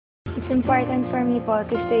It's important for me po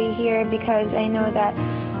to stay here because I know that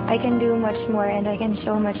I can do much more and I can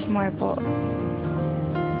show much more po.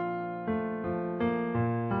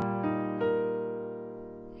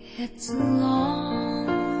 It's a long,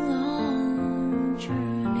 long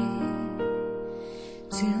journey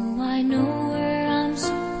till I know where I'm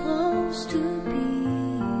supposed to be.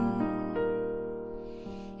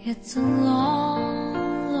 It's a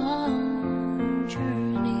long, long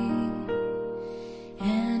journey,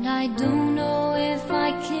 and I don't know if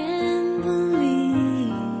I can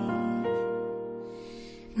believe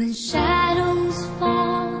when shadows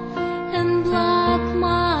fall and block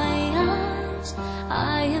my eyes.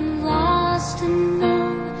 I am lost and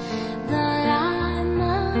know that I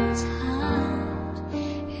must hide.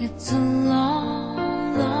 It's a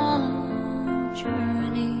long, long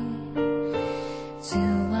journey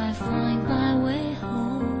till I find my way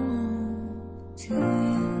home to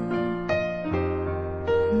you.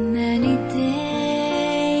 Many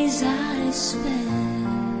days I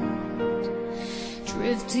spent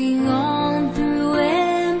drifting on through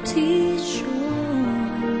empty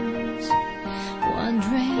shores,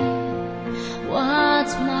 wondering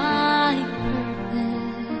what's my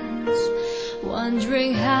purpose,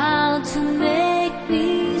 wondering how to make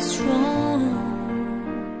me strong.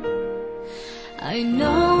 I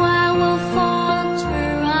know I will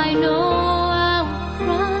falter, I know I will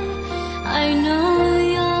cry, I know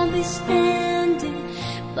you'll be standing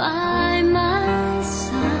by my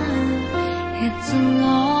side. It's a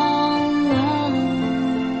long,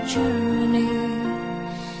 long journey,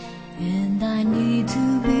 and I need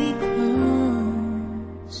to be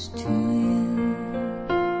close to you.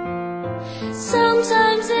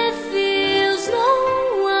 Sometimes it feels no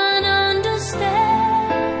one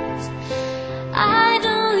understands. I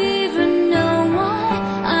don't even know why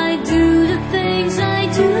I do the things I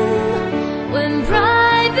do. When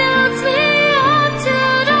pride builds me up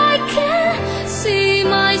till I can't see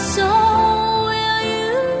my soul, will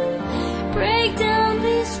you break down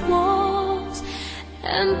these walls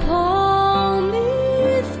and pull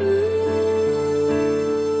me through?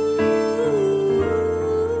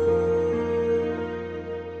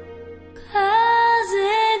 'Cause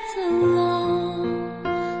it's a long,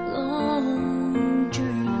 long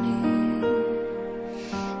journey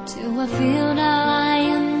till I feel that I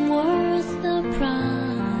am worth the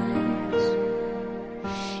price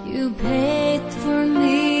you paid for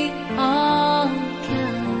me on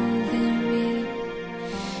Calvary.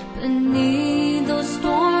 Beneath those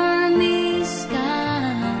stormy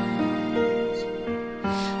skies,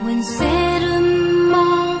 when Satan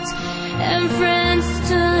mocks and friends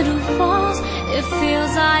turn to false, it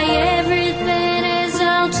feels like everything is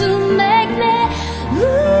out to make me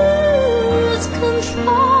lose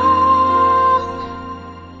control.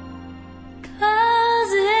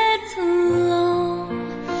 'Cause it's a long,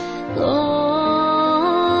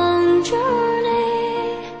 long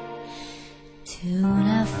journey till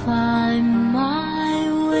I find my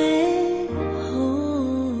way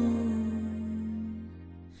home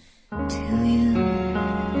to you.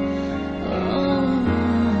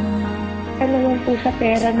 Ano naman po sa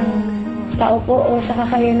pera ng tao po o sa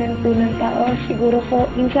kakayanan po ng tao, siguro po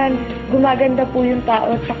minsan gumaganda po yung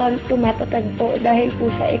tao at saka tumatatag po dahil po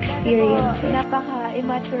sa experience.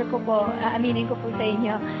 Napaka-immature ko po, aaminin ko po sa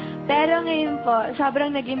inyo. Pero ngayon po, sobrang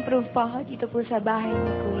nag-improve po ako dito po sa bahay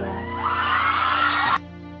ni Kuya.